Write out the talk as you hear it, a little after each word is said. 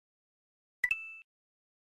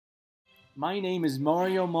My name is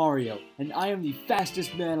Mario, and I am the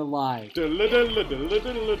fastest man alive. When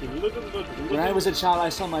I was a child, I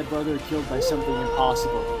saw my brother killed by something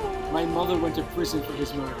impossible. My mother went to prison for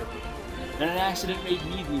his murder. Then an accident made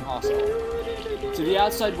me the impossible. To the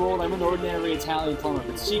outside world, I'm an ordinary Italian plumber,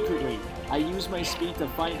 but secretly, I use my speed to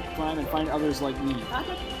fight crime and find others like me.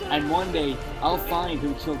 And one day, I'll find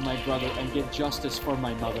who killed my brother and get justice for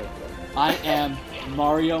my mother. I am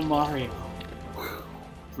Mario.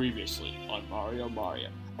 Previously on Mario.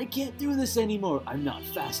 I can't do this anymore. I'm not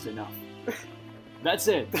fast enough. That's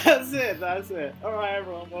it. That's it. Alright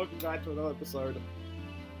everyone, welcome back to another episode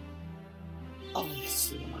of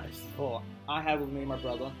Cinema. I have with me my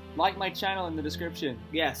brother. Like my channel in the description.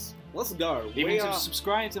 Yes, let's go.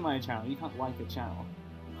 Subscribe to my channel. You can't like a channel.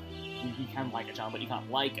 You can like a channel, but you can't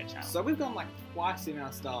like a channel. So we've gone like twice in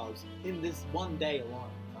our stars in this one day alone.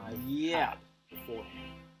 Yeah. Before.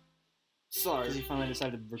 So. Because you finally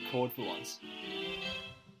decided to record for once.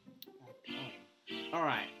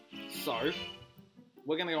 Alright, so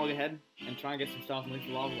we're gonna go ahead and try and get some stars and leave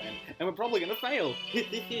the lava land, and we're probably gonna fail.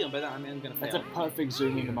 But I mean, I'm gonna fail. That's a perfect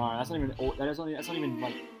zoom in tomorrow. That's not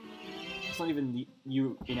even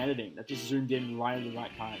you in editing. That just zoomed in right at the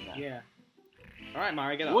right time. There. Yeah. Alright,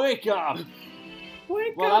 Mario, get up. Wake up!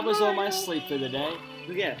 Well, that was all my sleep for the day.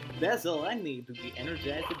 Yeah, that's all I need to be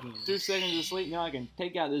energized again. 2 seconds of sleep, now I can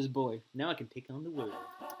take out this bully. Now I can take on the world.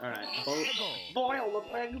 Alright, boil the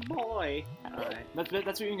big boy! Alright. That's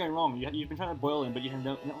what you've been going wrong. You've been trying to boil him, but you have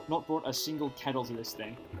not brought a single kettle to this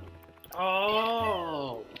thing.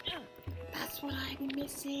 Oh! That's what I've been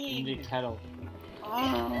missing! You need a kettle.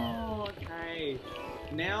 Oh, okay.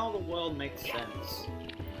 Now the world makes sense.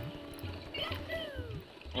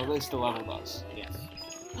 Or at least the level does. Yes.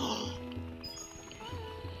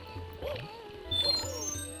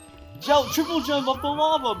 Triple jump off the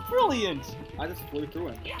lava! Brilliant! I just flew through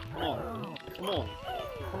him. Come on.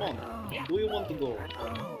 Do you want to go?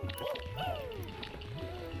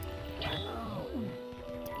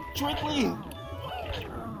 Quickly!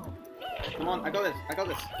 Come on, I got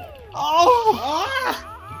this. Oh! Ah!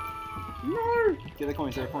 No! Get the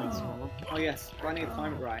coins, Oh yes, but I need to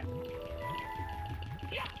time it right.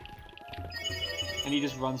 And he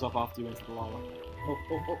just runs off after you into the lava.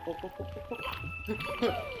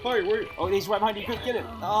 Hey, wait! Oh, he's right behind you, quick, get it!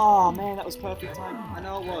 Oh man, that was perfect time. I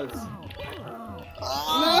know it was.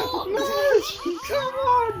 Oh, no! Come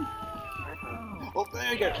on! Oh,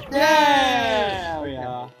 there you go. There we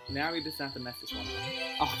are. Now we just have to mess this one up.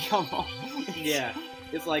 Oh, come on. Yeah,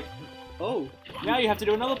 it's like, oh. Now you have to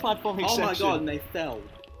do another platforming section. Oh my god, and they fell.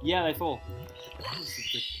 Yeah, they fall. This is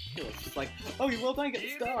ridiculous. It's like, oh, you well done, get the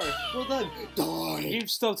star. Well done. Die.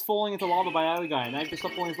 You've stopped falling into lava by the other guy, and now you have to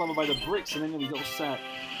stop falling into lava by the bricks, and then you'll be all set.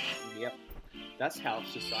 Yep. That's how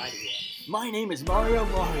society works. My name is Mario.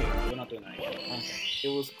 We're not doing that again. Okay. It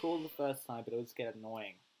was cool the first time, but it was getting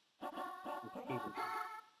annoying.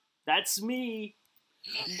 That's me.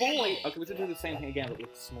 Boy! Okay, we should do the same thing again, but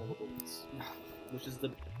with smaller bullets.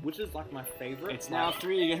 Which is like my favorite. It's now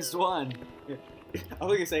 3 against 1. Yeah. I thought you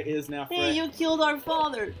were gonna say it is now 3. Hey, you killed our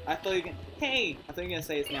father! I thought you were gonna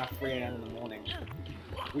say it's now 3 AM in the morning.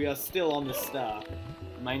 We are still on the star.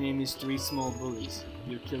 My name is 3 small bullies.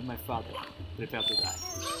 You killed my father. Prepare to die.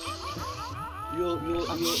 I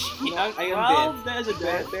am well, dead. There's a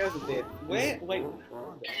dead. There's a dead. Wait.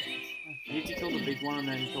 You need to kill the big one and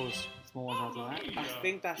then kill the small ones after that? I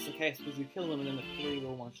think that's the case because you kill them and then the 3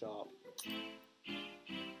 will one shot.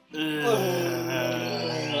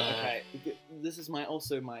 Okay, this is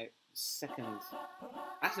also my second.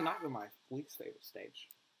 Actually, might be my least favorite stage.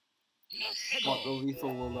 What, the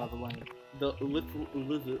lethal lava lane? The lethal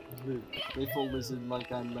lizard. Lethal lizard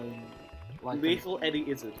like I'm lane. Lethal Eddie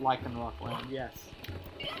Izzard. Lycan Rock lane. Yes.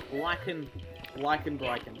 Lycan Brycan.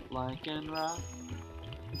 Lycan Rock.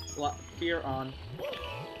 Here on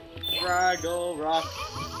Fraggle Rock.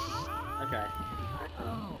 Okay.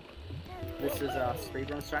 This is our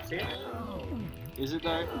speedrun strategy. Is it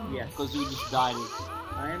though? Yes. Because you just died.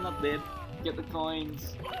 I am not dead. Get the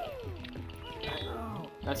coins.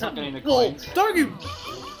 That's not getting the coins. Oh, don't you!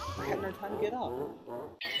 I had no time to get up.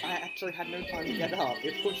 I actually had no time to get up.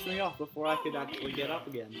 It pushed me off before I could actually get up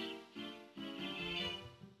again.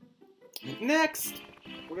 Next!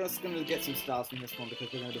 We're just going to get some stars from this one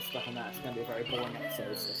because we're going to be stuck on that. It's going to be a very boring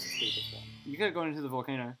episode, so let's just do this one. You could have gone into the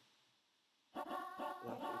volcano.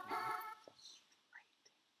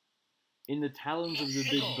 In the talons of the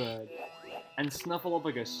big bird. And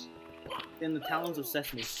Snuffleupagus. In the talons of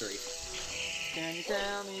Sesame Street. Can you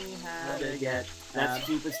tell me how to get that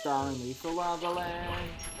stupid star in lethal lava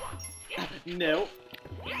land? No.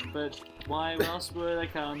 But why else would I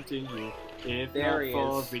come to you if There he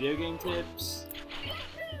not for is. video game tips?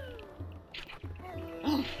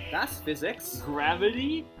 That's physics.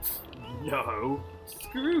 Gravity? No.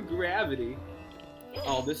 Screw gravity.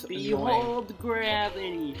 Oh, this annoying. Behold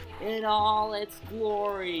gravity in all its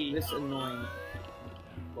glory. This annoying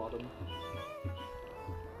bottom.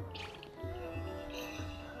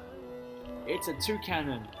 It's a two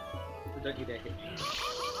cannon. Don't you dare hit me.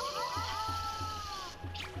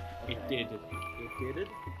 It did. It did.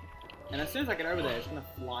 And as soon as I get over there, it's gonna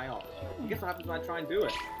fly off. And guess what happens when I try and do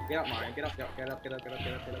it? Get up, Mario. Get up, get up, get up, get up, get up,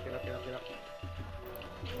 get up, get up, get up, get up, get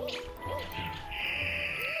up.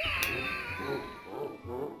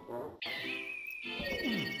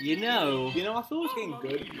 You know, I thought it was getting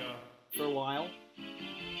good for a while.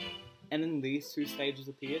 And then these two stages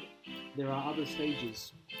appeared. there are other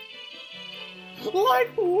stages. Like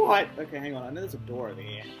what? Okay, hang on. I know there's a door over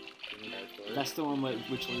here. That's the one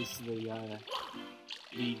which leads to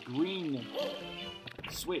the green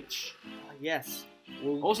switch. Yes.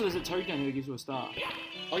 Well, Also, there's a Toad Gun who gives you a star.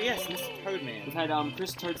 oh yes, Mr. Toadman. We've had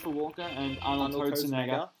Chris Toadful Walker and Arnold Arnold Toadsenegger.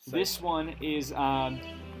 Toadsenegger. So- This one is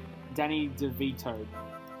Danny DeVito.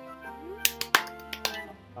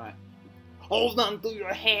 Alright. Hold on to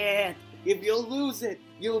your hand. If you lose it,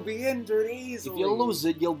 you'll be injured easily. If you lose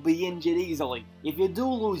it, you'll be injured easily. If you do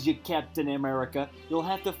lose your Captain America, you'll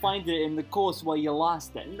have to find it in the course where you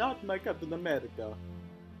lost it. Not my Captain America.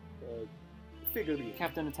 Figurative.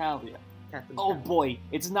 Captain Italia. Captain Oh America. boy,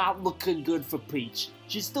 it's not looking good for Peach.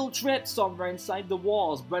 She's still trapped somewhere inside the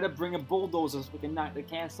walls. Better bring a bulldozer so we can knock the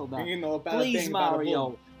castle down. You know about Please,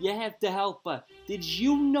 Mario, you have to help her. Did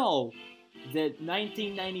you know that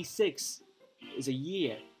 1996 is a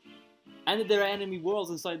year? And that there are enemy worlds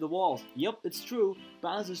inside the walls? Yep, it's true.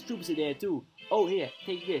 Bowser's troops are there too. Oh, here,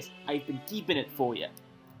 take this. I've been keeping it for you.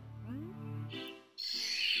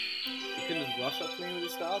 You couldn't just rush up to me with the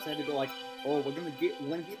stars. They had to go like, oh, we're gonna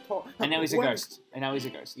get talk. And now he's a when- ghost. And now he's a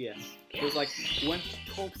ghost. Yes. It was like, when he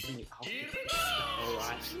talks to me, I'll give him the star.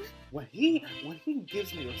 Alright. When he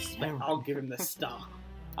gives me respect, I'll give him the star.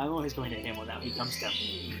 I'm always going to him when that he comes down.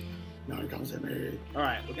 Now he comes at me.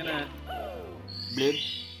 Alright, we're gonna. Blib.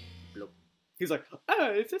 He's like,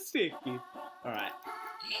 oh, it's a sticky. Alright.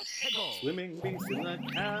 Swimming beasts in the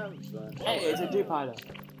cavern. Hey, it's a Dupider.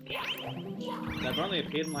 They've only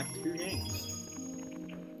appeared in like 2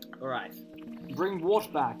 games. Alright. Bring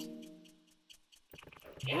Watt back.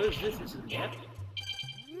 What is this? This is yep.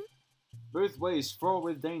 Both ways,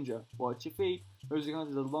 forward with danger. Watch your feet. Those are going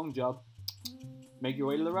to do the long job. Make your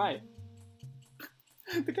way to the right.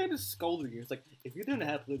 The guy just scolded you. It's like, if you don't know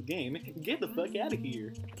how to play the game, get the fuck out of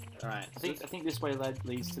here. Alright. I think this way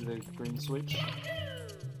leads to the green switch.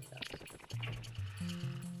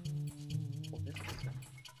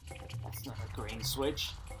 That's not a green switch.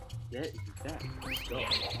 Yeah, that. Let's go.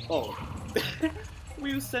 Oh.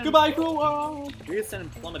 We just sent Goodbye, cool world! We just sent him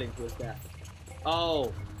plummeting to his death.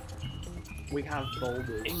 Oh. We have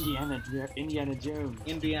boulders. Indiana Jones.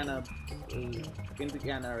 Indiana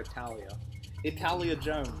Italia. Italia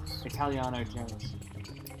Jones. Italiano Jones.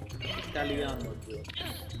 Italiano Jones.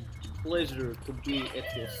 Pleasure to be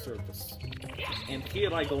at your service. And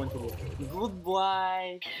here I go into the world.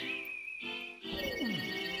 Goodbye.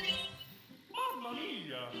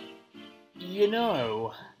 You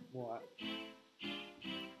know, What?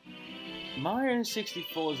 Mario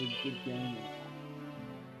 64 is a good game.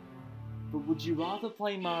 But would you rather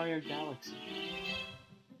play Mario Galaxy?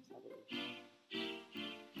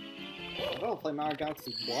 I'd rather play Mario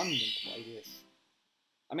Galaxy 1 than play this.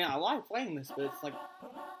 I mean, I like playing this, but it's like...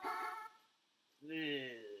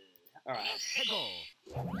 Alright.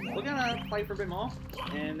 We're gonna play for a bit more,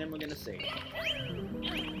 and then we're gonna see.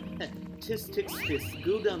 Tis, tis, tis.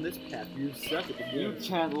 Go down this path. You suck at the You game.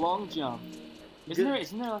 can't long jump. Isn't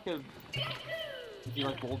there like a... If you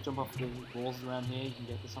like wall jump off the walls around here, you can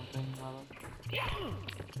get to something rather?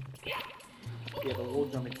 Yeah, the wall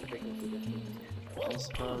jumping is ridiculously difficult. I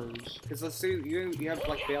suppose. Because let's see, you have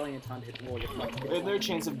like barely any time to hit the wall. You have, like, There's no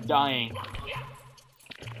chance of dying.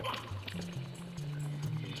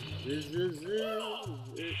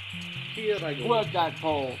 Here I go. Work that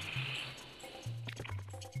pole.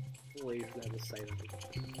 Please never say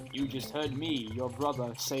that. You just heard me, your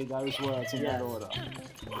brother, say those words in that Yes. order.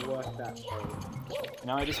 Work that hole.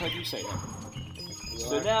 Now I just heard you say them.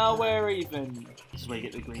 So Work now that- we're even. This is where you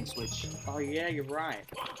get the green switch. Oh yeah, you're right.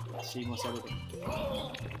 Seamless editing.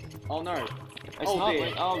 Oh no. It's Oh, not dear.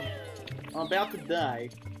 like, oh, I'm about to die.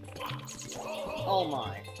 Oh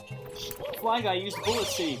my. Fly Guy used Bullet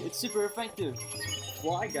Seed. It's super effective.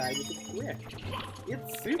 Fly guy with a quick.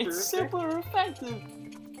 It's super It's effective. super effective.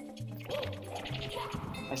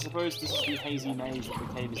 I suppose this is the hazy maze that the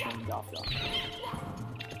cave is named after.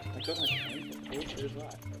 I got my phone. What is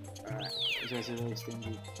that? Alright. These guys are really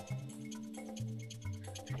stingy.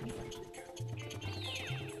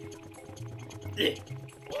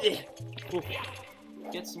 Oof.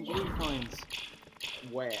 Get some blue coins.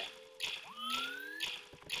 Where?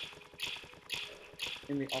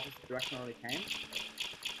 In the opposite direction I already came?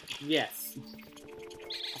 Yes.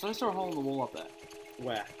 I thought I saw a hole in the wall up there.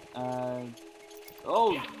 Where?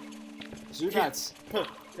 Oh! Zubats!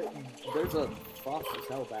 Those are fast as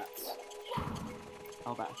hell bats.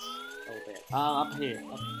 Oh, bats. Hell bats. Up here.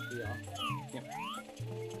 Up here. Yep.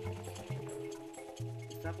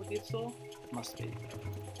 Is that what you saw? Must be.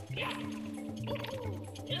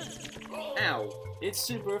 Ow! It's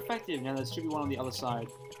super effective. Now there should be one on the other side.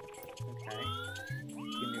 Okay.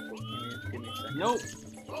 Give me a second. Nope!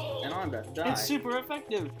 And I'm about to die. It's super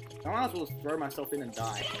effective! I might as well just throw myself in and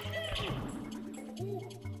die.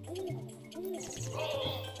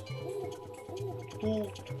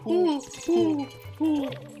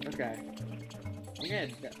 Okay.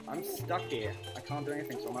 I'm stuck here. I can't do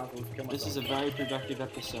anything, so I might as well just kill myself. This is a very productive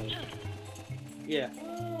episode. Yeah.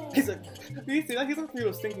 He's like, you see, like he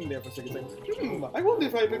was thinking there for a second. He's like, I wonder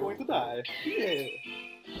if I'm going to die. Yeah.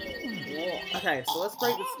 Okay, so let's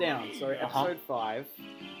break this down. So episode 5.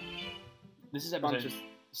 This is episode Bunches.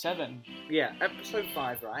 7. Yeah, episode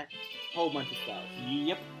 5, right? Whole bunch of stars.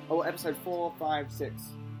 Yep. Oh, episode 4, 5, 6.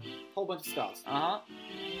 Whole bunch of stars. Uh-huh.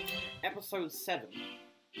 Episode 7.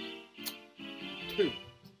 2.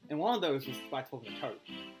 And one of those was by talking to Toad.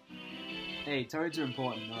 Hey, toads are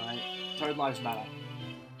important, alright? Toad lives matter.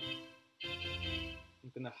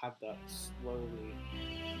 I'm gonna have that slowly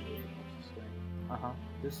move across the screen. Uh-huh.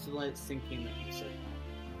 Just to let it sink in that you said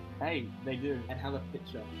that. Hey, they do. And have a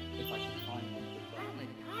picture, if I can find one.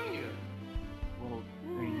 Well, I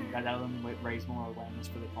mean, that will raise more awareness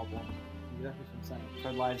for the problem. That's what I'm saying.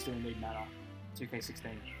 Toad lives do indeed matter.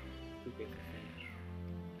 2K16. 2K16.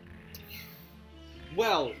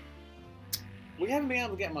 Well, we haven't been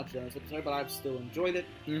able to get much done this episode, but I've still enjoyed it.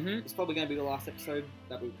 Mm-hmm. It's probably going to be the last episode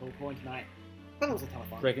that we're recording tonight. But it was a ton of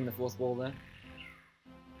fun. Breaking the fourth wall there.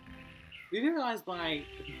 You realize by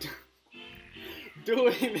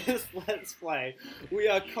doing this Let's Play, we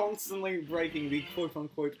are constantly breaking the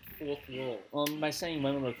quote-unquote fourth wall. Well, by saying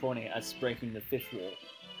when we're recording it, that's breaking the fifth wall,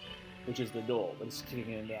 which is the door, but it's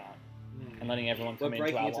kicking it down and letting everyone come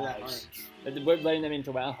into our lives. We're letting them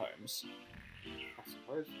into our homes. I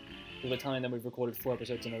suppose. We're telling them we've recorded 4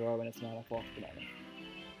 episodes in a row and it's 9 o'clock at the moment.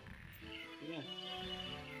 Yeah.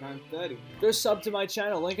 9:30. Go sub to my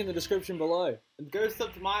channel, link in the description below. And go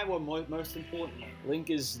sub to my one, most importantly. Link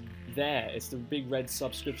is there. It's the big red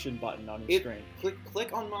subscription button on your screen.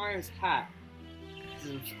 Click on Mario's hat to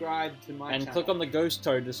subscribe to my channel. And click on the ghost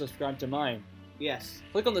toad to subscribe to mine. Yes.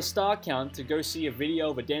 Click on the star count to go see a video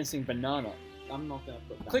of a dancing banana. I'm not gonna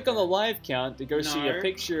put that. Click on the live count to go see a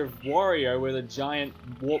picture of Wario with a giant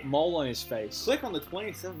mole on his face. Click on the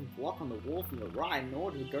 27th block on the wall from the right in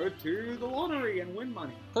order to go to the lottery and win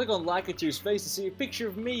money. Click on Lakitu's face to see a picture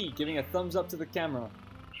of me giving a thumbs up to the camera.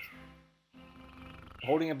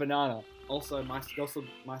 Holding a banana. Also, my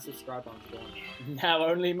subscribe button's gone. Now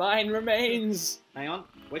only mine remains! Hang on.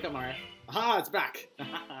 Wake up, Mario. Aha, it's back!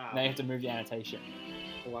 Now you have to move the annotation.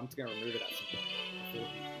 Oh, I'm just gonna remove it at some point.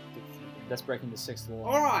 That's breaking the 6th wall.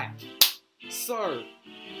 Alright! So,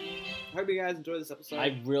 hope you guys enjoyed this episode.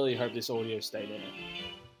 I really hope this audio stayed in it.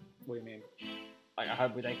 What do you mean? I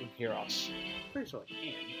hope they can hear us. Pretty sure I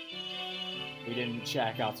can. We didn't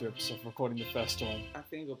check after recording the first one. I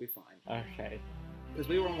think it'll be fine. Okay. Because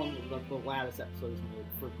we were on one of the loudest episodes in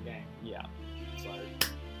the freaking game. Yeah. So,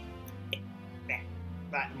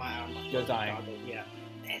 that my You're dying. Yeah.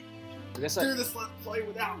 I guess Do this Let's Play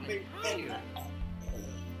without me.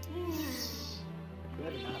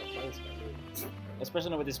 Especially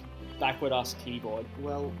not with this backward ass keyboard.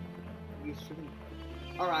 Well, you shouldn't.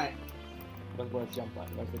 Alright. Where's the jump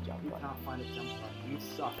button? Where's the jump You button? can't find a jump button. You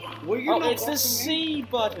suck. Were you not it's the watching C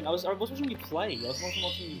button! I was watching you play. I was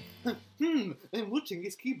watching you... I'm watching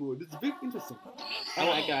his keyboard. It's very interesting.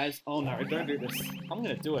 Alright, guys. Oh no, don't do this. I'm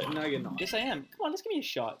gonna do it. No, you're not. Yes, I am. Come on, just give me a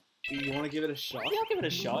shot. You want to give it a shot? Yeah, I'll give it a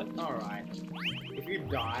shot. Alright. If you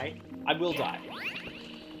die... I will die.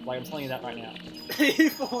 Like, I'm telling you that right now. You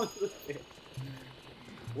fall into the pit.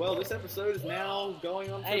 Well, this episode is now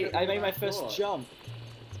going on. Hey, I made my first jump.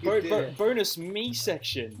 Bonus me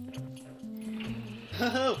section.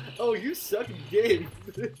 Oh, you suck at game.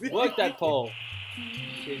 Work that pole.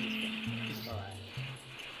 Jesus Christ. Alright.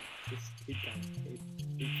 Just keep going.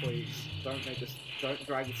 Please. Don't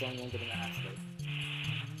drag this on longer than it has to.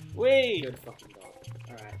 Wait. Good fucking God.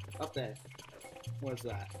 Alright. Up there. What's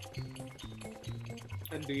that?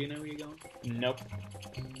 And do you know where you're going? Nope.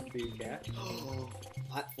 Do you care?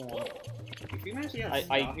 Platform. If you manage to get I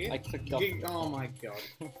stuck here, clicked off. oh my god.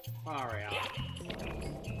 Far out.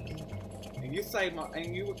 And you say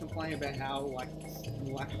and you were complaining about how like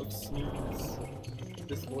lack of smoothness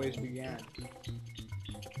this voyage began. I'm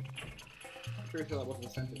pretty sure that wasn't a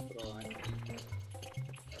sentence, but alright.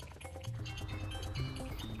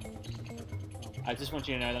 I just want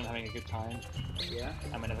you to know that I'm having a good time. Yeah?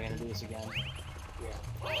 I'm never gonna do this again.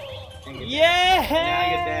 Yeah. And you're Yeah! dead.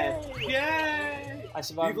 Now you're dead. Yay! I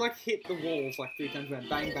survived. You've like hit the walls like 3 times around.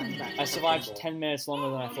 Bang, bang, bang. I survived 10 minutes longer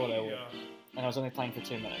than I thought I would. And I was only playing for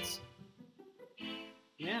 2 minutes.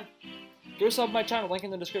 Yeah. Go sub my channel, link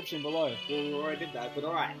in the description below. We already did that, but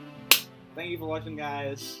alright. Thank you for watching,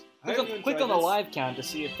 guys. Click Hope you on, click on enjoyed the this. live count to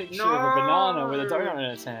see a picture No! of a banana with a donut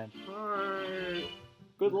in its hand. No.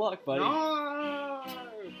 Good luck, buddy. No.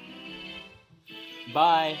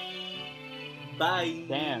 Bye. Bye.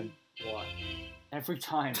 Damn. What? Every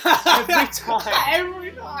time. Every time.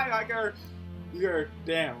 Every time I go, you go,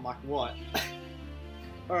 damn, I'm like, what?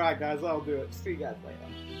 Alright, guys, I'll do it. See you guys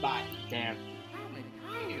later. Bye. Damn.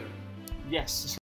 Yes.